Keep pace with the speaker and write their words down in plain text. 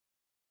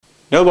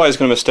Nobody's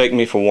going to mistake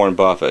me for Warren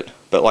Buffett,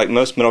 but like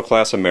most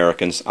middle-class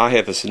Americans, I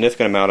have a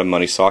significant amount of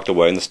money socked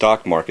away in the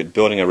stock market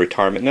building a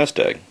retirement nest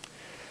egg.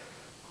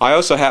 I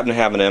also happen to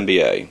have an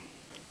MBA.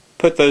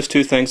 Put those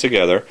two things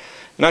together,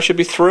 and I should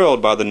be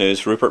thrilled by the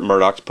news Rupert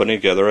Murdoch's putting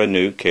together a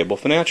new cable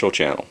financial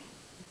channel.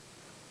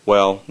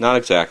 Well, not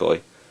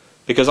exactly,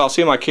 because I'll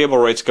see my cable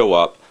rates go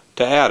up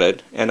to add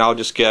it, and I'll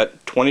just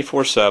get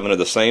 24/7 of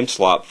the same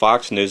slop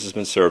Fox News has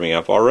been serving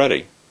up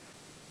already.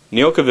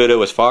 Neil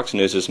Cavuto is Fox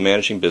News'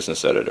 managing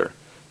business editor.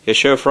 His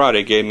show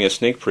Friday gave me a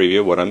sneak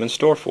preview of what I'm in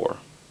store for.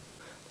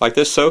 Like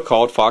this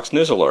so-called Fox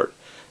News alert.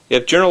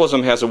 If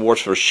journalism has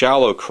awards for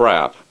shallow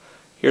crap,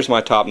 here's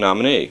my top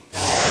nominee.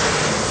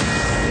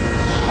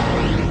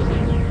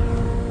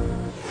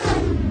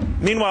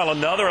 Meanwhile,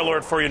 another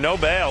alert for you, no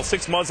bail.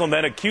 6 Muslim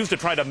men accused of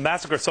trying to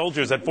massacre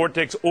soldiers at Fort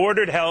Dix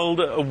ordered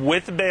held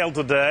with bail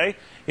today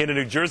in a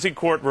New Jersey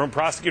courtroom.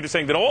 Prosecutors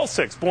saying that all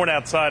 6 born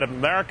outside of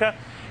America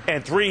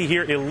and 3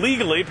 here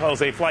illegally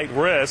pose a flight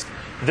risk.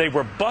 They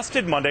were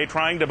busted Monday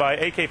trying to buy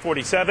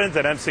AK-47s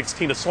and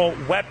M16 assault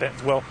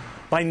weapons. Well,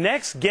 my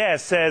next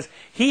guest says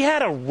he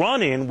had a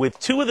run-in with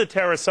 2 of the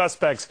terrorist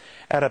suspects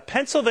at a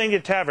Pennsylvania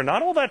tavern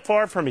not all that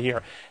far from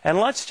here. And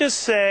let's just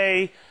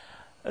say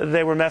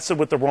they were messing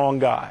with the wrong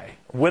guy.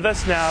 With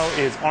us now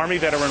is Army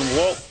veteran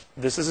Walt,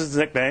 this is his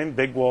nickname,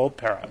 Big Walt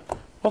Parrott.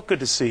 Well, good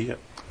to see you.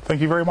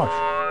 Thank you very much.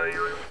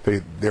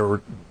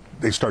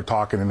 They start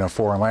talking in a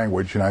foreign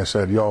language, and I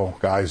said, yo,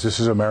 guys, this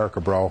is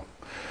America, bro.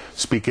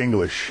 Speak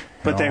English.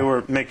 But they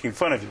were making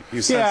fun of you.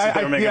 You sensed that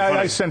they were making fun of you.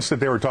 I sensed that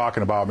they were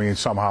talking about me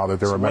somehow, that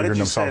they were measuring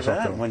themselves up. What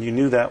did you say then when you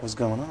knew that was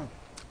going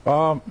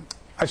on?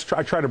 I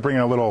tried to bring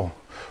in a little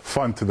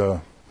fun to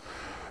the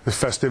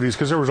festivities,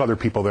 because there was other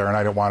people there, and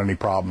I didn't want any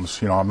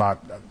problems. You know,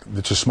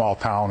 it's a small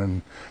town,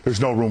 and there's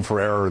no room for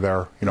error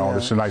there. You know,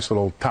 It's a nice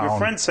little town. Your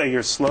friends say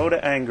you're slow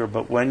to anger,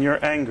 but when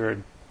you're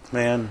angered,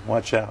 man,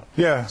 watch out.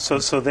 Yeah.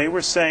 So they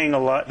were saying a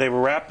lot. They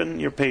were rapping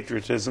your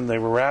patriotism. They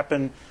were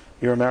rapping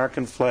your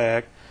American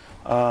flag.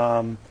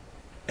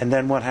 And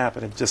then what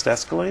happened? It just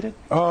escalated?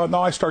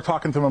 No, I started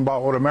talking to them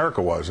about what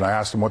America was, and I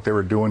asked them what they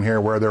were doing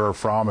here, where they were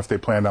from, if they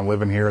planned on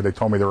living here. They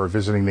told me they were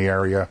visiting the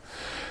area.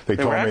 They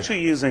were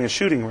actually using a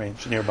shooting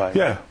range nearby.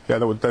 Yeah, right? yeah.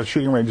 The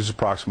shooting range is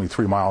approximately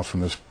 3 miles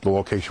from the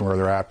location where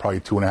they're at, probably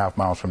 2.5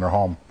 miles from their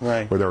home,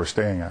 right, where they were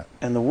staying at.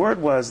 And the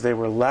word was they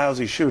were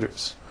lousy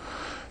shooters.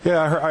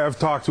 Yeah, I've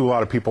talked to a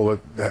lot of people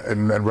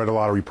and read a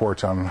lot of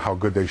reports on how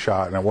good they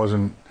shot, and it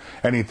wasn't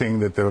anything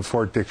that the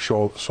Fort Dix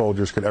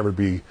soldiers could ever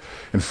be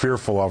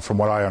fearful of, from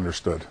what I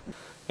understood.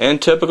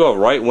 And typical of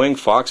right-wing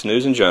Fox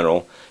News in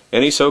general,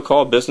 any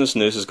so-called business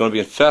news is going to be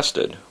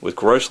infested with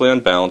grossly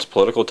unbalanced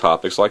political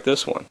topics like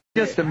this one.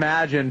 Just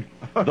imagine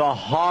the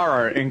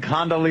horror in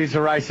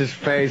Condoleezza Rice's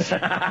face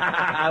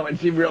when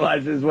she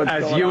realizes what's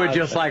going on. As you were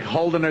just like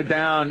holding her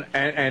down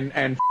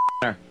and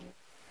her.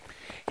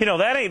 You know,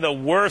 that ain't the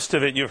worst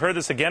of it. You've heard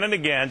this again and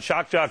again.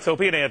 Shock jocks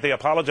Opie and Anthony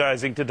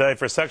apologizing today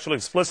for sexually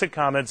explicit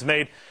comments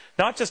made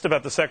not just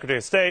about the Secretary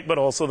of State, but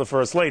also the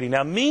First Lady.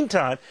 Now,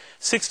 meantime,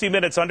 60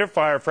 Minutes under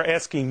fire for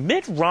asking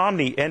Mitt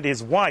Romney and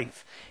his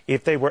wife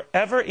if they were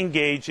ever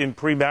engaged in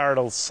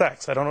premarital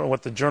sex. I don't know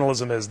what the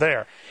journalism is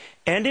there.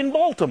 And in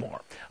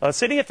Baltimore, a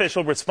city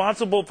official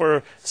responsible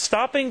for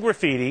stopping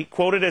graffiti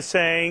quoted as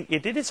saying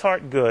it did his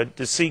heart good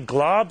to see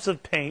globs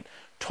of paint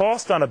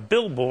tossed on a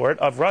billboard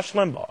of Rush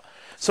Limbaugh.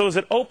 So is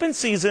it open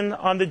season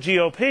on the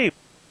GOP?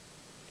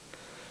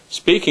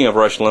 Speaking of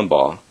Rush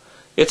Limbaugh,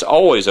 it's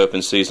always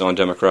open season on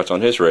Democrats on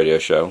his radio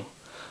show.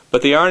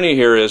 But the irony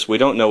here is we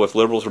don't know if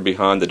liberals are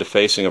behind the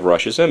defacing of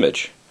Rush's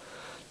image.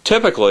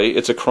 Typically,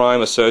 it's a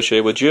crime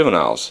associated with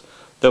juveniles,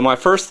 though my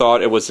first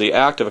thought it was the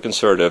act of a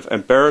conservative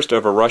embarrassed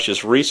over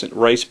Rush's recent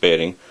race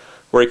baiting,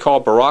 where he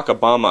called Barack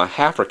Obama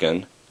a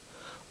African,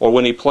 or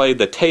when he played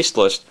the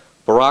tasteless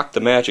Barack the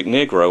Magic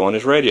Negro on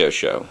his radio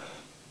show.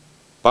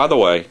 By the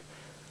way,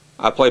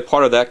 I play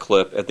part of that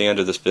clip at the end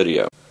of this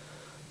video.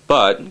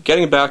 But,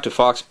 getting back to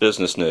Fox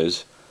Business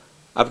News,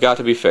 I've got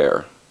to be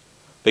fair,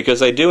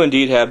 because they do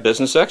indeed have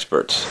business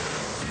experts.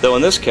 Though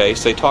in this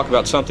case, they talk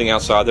about something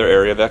outside their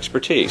area of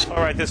expertise. All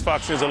right, this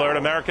Fox News alert.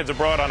 Americans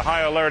abroad on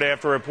high alert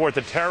after a report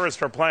that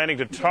terrorists are planning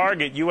to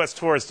target U.S.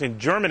 tourists in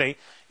Germany.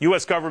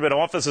 U.S. government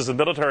offices and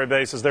military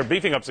bases, they're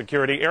beefing up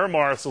security. Air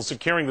marshals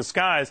securing the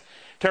skies.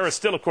 Terror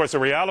still, of course, a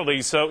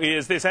reality. So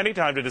is this any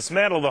time to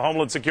dismantle the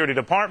Homeland Security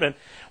Department?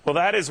 Well,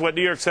 that is what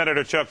New York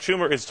Senator Chuck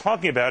Schumer is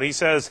talking about. He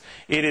says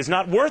it is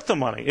not worth the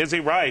money. Is he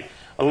right?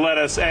 Let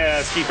us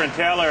ask Efren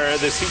Taylor,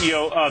 the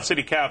CEO of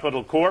City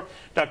Capital Corp.,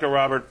 Dr.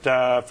 Robert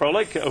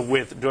Froelich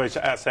with Deutsche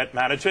Asset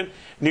Management,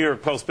 New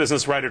York Post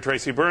business writer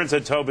Tracy Burns,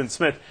 and Tobin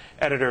Smith,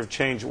 editor of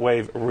Change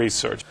Wave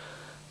Research.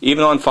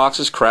 Even on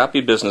Fox's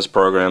crappy business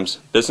programs,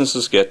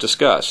 businesses get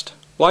discussed,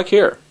 like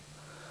here.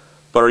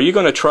 But are you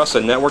going to trust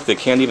a network that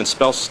can't even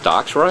spell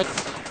stocks right?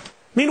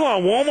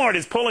 Meanwhile, Walmart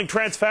is pulling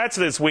trans fats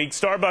this week.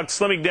 Starbucks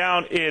slimming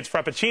down its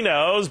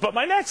Frappuccinos. But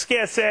my next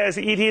guest says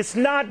it is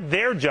not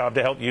their job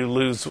to help you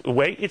lose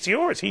weight. It's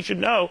yours. He should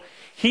know.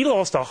 He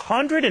lost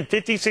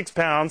 156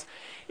 pounds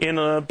in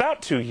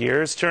about 2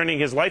 years, turning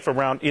his life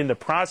around in the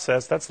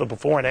process. That's the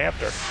before and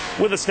after.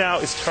 With us now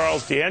is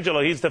Charles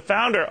D'Angelo. He's the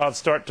founder of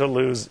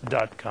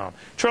StartToLose.com.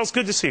 Charles,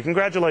 good to see you.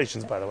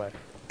 Congratulations, by the way.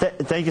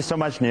 Thank you so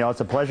much, Neil.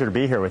 It's a pleasure to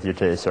be here with you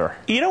today, sir.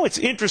 You know, it's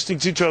interesting,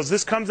 too, Charles.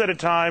 This comes at a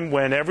time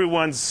when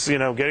everyone's,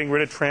 getting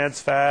rid of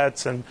trans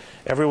fats, and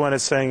everyone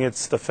is saying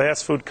it's the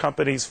fast food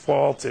company's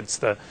fault, it's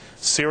the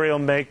cereal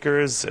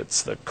makers,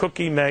 it's the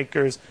cookie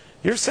makers.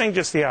 You're saying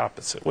just the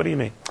opposite. What do you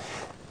mean?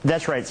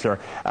 That's right, sir.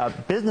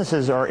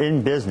 Businesses are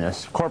in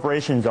business.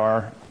 Corporations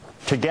are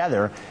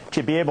together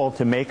to be able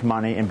to make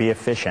money and be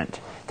efficient.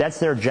 That's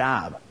their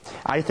job.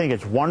 I think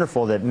it's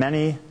wonderful that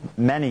many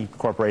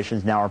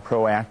corporations now are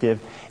proactive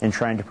in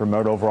trying to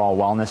promote overall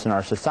wellness in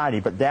our society,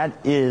 but that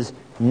is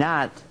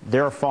not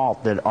their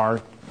fault that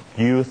our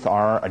youth,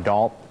 our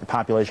adult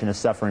population is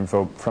suffering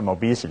from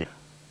obesity.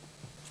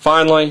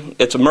 Finally,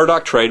 it's a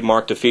Murdoch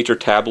trademark to feature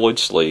tabloid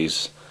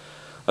sleaze.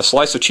 A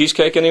slice of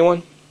cheesecake,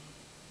 anyone?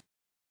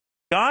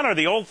 Gone are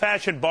the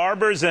old-fashioned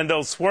barbers and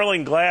those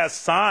swirling glass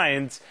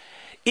signs.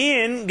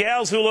 In,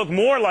 gals who look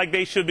more like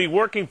they should be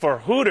working for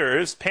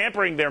Hooters,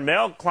 pampering their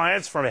male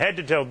clients from head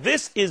to toe.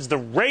 This is the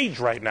rage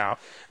right now.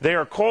 They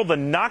are called the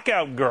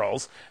Knockout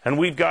Girls, and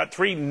we've got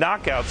 3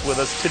 knockouts with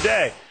us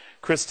today.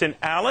 Kristen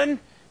Allen,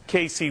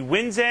 Casey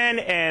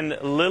Winzan, and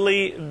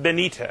Lily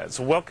Benitez.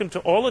 Welcome to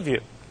all of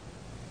you.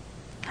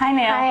 Hi,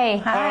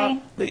 Neil.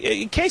 Hi.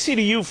 Casey,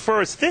 to you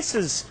first. This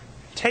is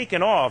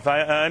taken off.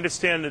 I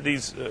understand that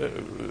these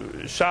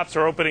shops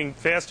are opening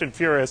fast and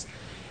furious.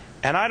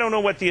 And I don't know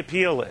what the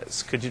appeal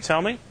is. Could you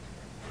tell me?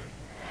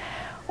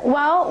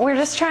 Well, we're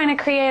just trying to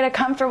create a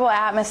comfortable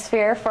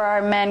atmosphere for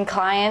our men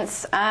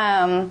clients.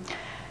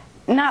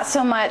 Not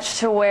so much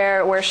to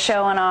where we're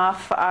showing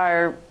off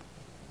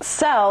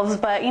ourselves,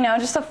 but,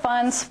 just a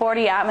fun,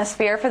 sporty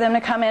atmosphere for them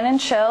to come in and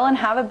chill and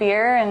have a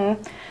beer and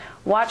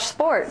watch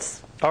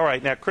sports. All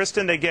right. Now,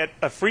 Kristen, they get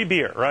a free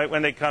beer, right,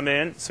 when they come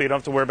in, so you don't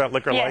have to worry about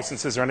liquor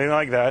licenses or anything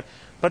like that.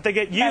 But they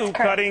get you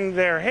cutting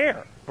their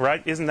hair,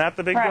 right? Isn't that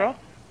the big draw?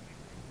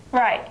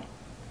 Right.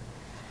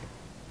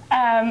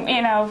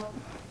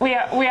 We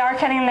are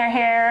cutting their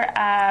hair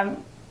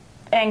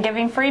and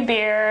giving free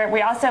beer.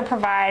 We also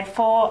provide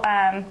full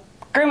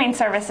grooming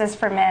services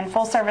for men,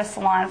 full-service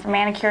salon for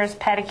manicures,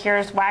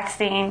 pedicures,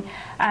 waxing,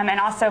 and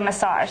also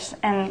massage.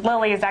 And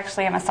Lily is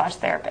actually a massage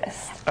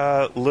therapist.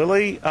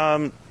 Lily,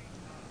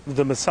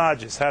 the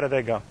massages, how do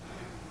they go?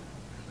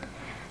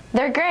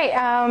 They're great.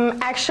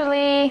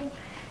 Actually,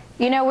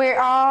 we're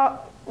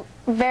all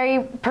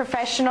very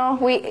professional.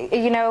 We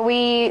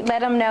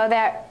let them know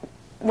that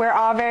we're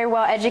all very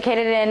well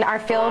educated in our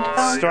field.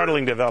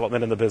 Startling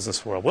development in the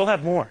business world. We'll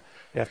have more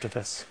after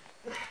this.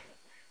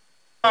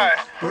 And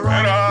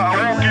I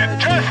won't get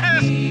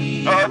justice.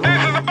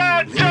 This is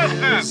about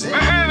justice. This is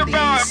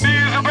about me.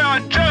 It's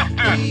about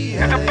justice.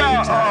 It's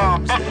about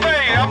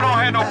buffet. I'm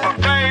gonna have no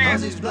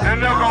buffets.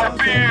 There's not gonna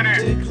be any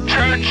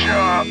church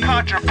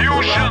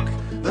contributions.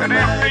 And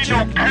there ain't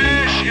no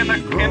cash in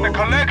the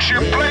collection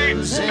plate.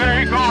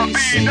 There ain't gonna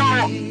be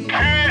no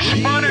cash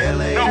money.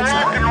 No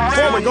walking around.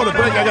 Before we go to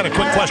break, I got a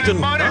quick question.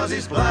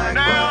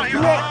 Now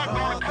you're not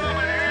gonna come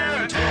in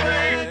here and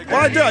say.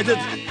 Well, I did.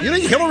 You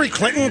think Hillary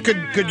Clinton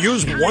could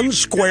use 1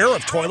 square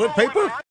of toilet paper?